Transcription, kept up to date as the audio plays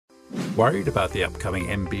Worried about the upcoming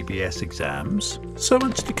MBBS exams? So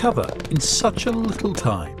much to cover in such a little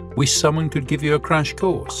time. Wish someone could give you a crash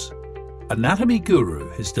course? Anatomy Guru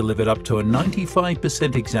has delivered up to a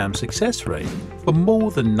 95% exam success rate for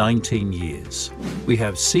more than 19 years. We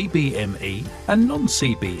have CBME and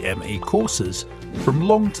Non-CBME courses from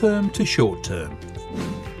long-term to short-term,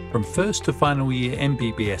 from first to final year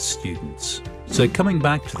MBBS students. So coming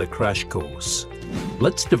back to the crash course,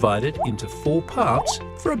 let's divide it into 4 parts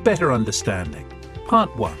for a better understanding.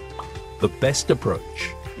 Part 1. The best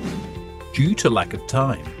approach. Due to lack of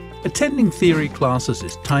time, attending theory classes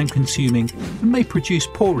is time-consuming and may produce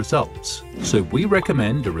poor results. So we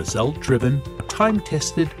recommend a result-driven,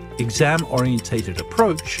 time-tested, exam-orientated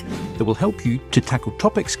approach that will help you to tackle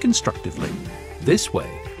topics constructively. This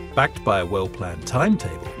way, backed by a well-planned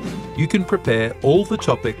timetable, you can prepare all the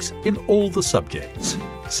topics in all the subjects.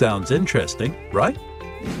 Sounds interesting, right?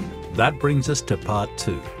 That brings us to part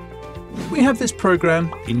 2. We have this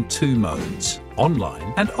program in 2 modes,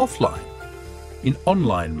 online and offline. In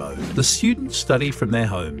online mode, the students study from their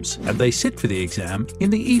homes and they sit for the exam in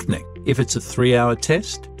the evening. If it's a 3-hour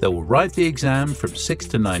test, they will write the exam from 6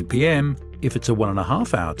 to 9 p.m. If it's a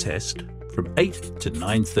 1.5-hour test, from 8 to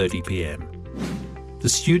 9:30 p.m. The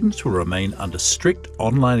students will remain under strict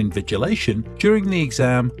online invigilation during the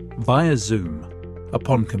exam via Zoom.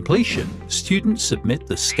 Upon completion, students submit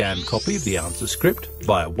the scanned copy of the answer script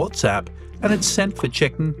via WhatsApp and it's sent for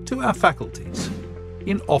checking to our faculties.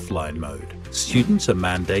 In offline mode, students are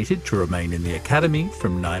mandated to remain in the academy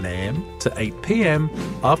from 9 a.m. to 8 p.m.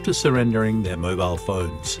 after surrendering their mobile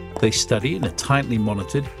phones. They study in a tightly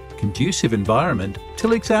monitored, conducive environment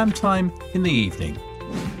till exam time in the evening.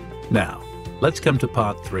 Now, let's come to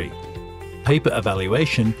part 3, paper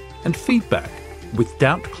evaluation and feedback with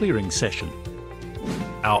doubt clearing session.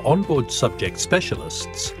 Our onboard subject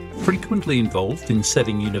specialists, frequently involved in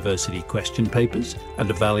setting university question papers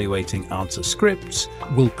and evaluating answer scripts,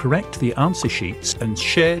 will correct the answer sheets and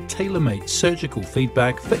share tailor-made surgical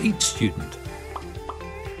feedback for each student.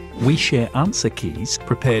 We share answer keys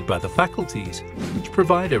prepared by the faculties, which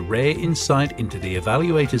provide a rare insight into the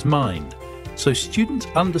evaluator's mind, so students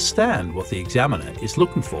understand what the examiner is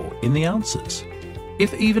looking for in the answers.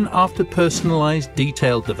 If even after personalised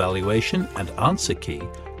detailed evaluation and answer key,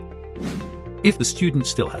 if the student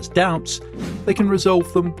still has doubts, they can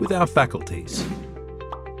resolve them with our faculties.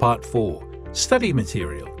 Part 4. Study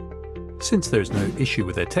material. Since there is no issue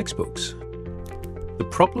with their textbooks, the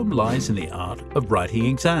problem lies in the art of writing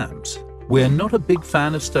exams. We are not a big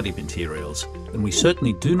fan of study materials, and we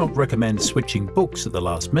certainly do not recommend switching books at the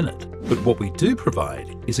last minute. But what we do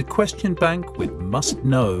provide is a question bank with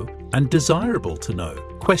must-know and desirable to know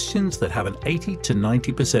questions that have an 80 to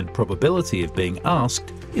 90% probability of being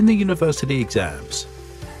asked in the university exams.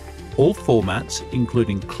 All formats,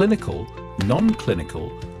 including clinical, non-clinical,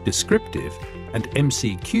 descriptive, and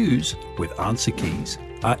MCQs with answer keys,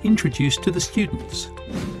 are introduced to the students.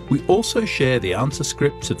 We also share the answer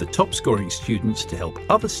scripts of the top scoring students to help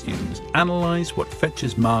other students analyse what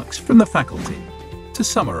fetches marks from the faculty. To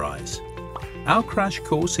summarise, our crash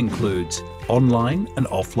course includes online and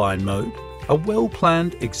offline mode, a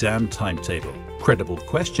well-planned exam timetable, credible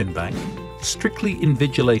question bank, strictly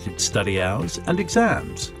invigilated study hours and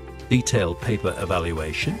exams, detailed paper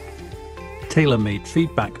evaluation, tailor-made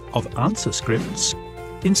feedback of answer scripts,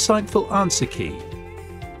 insightful answer key,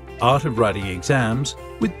 art of writing exams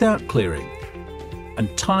with doubt clearing,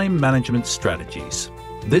 and time management strategies.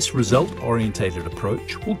 This result-orientated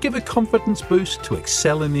approach will give a confidence boost to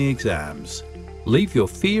excel in the exams. Leave your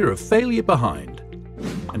fear of failure behind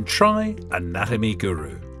and try Anatomy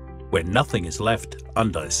Guru, where nothing is left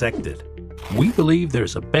undissected. We believe there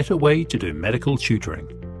is a better way to do medical tutoring.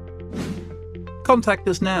 Contact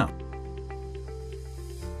us now.